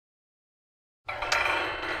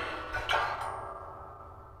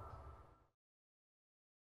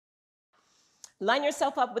Line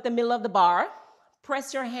yourself up with the middle of the bar.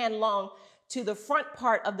 Press your hand long to the front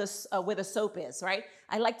part of this where the soap is, right?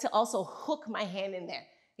 I like to also hook my hand in there.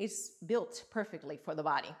 It's built perfectly for the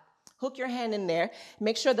body. Hook your hand in there.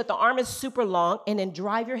 Make sure that the arm is super long, and then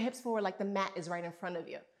drive your hips forward like the mat is right in front of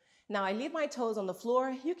you. Now, I leave my toes on the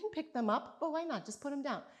floor. You can pick them up, but why not? Just put them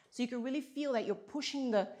down. So you can really feel that you're pushing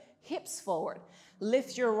the hips forward.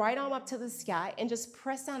 Lift your right arm up to the sky and just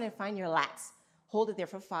press down and find your lats. Hold it there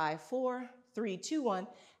for 5, 4, 3, 2, 1,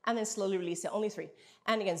 and then slowly release it. Only 3.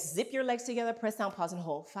 And again, zip your legs together, press down, pause, and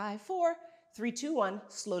hold. 5, 4, 3, 2, 1,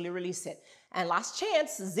 slowly release it. And last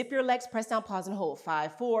chance, zip your legs, press down, pause, and hold.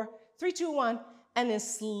 5, 4, 3, 2, 1, and then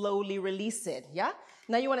slowly release it, yeah?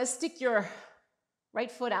 Now you wanna stick your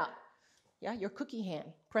right foot out, yeah? Your cookie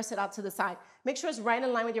hand, press it out to the side. Make sure it's right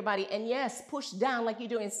in line with your body, and yes, push down like you're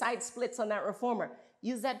doing side splits on that reformer.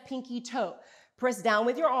 Use that pinky toe. Press down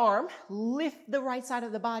with your arm, lift the right side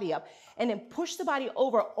of the body up, and then push the body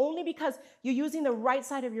over only because you're using the right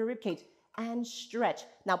side of your ribcage, and stretch.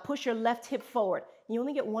 Now push your left hip forward. You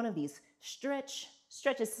only get one of these. Stretch,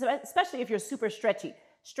 stretch, especially if you're super stretchy.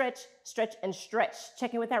 Stretch, stretch, and stretch.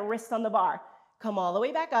 Check in with that wrist on the bar. Come all the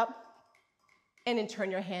way back up, and then turn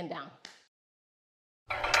your hand down.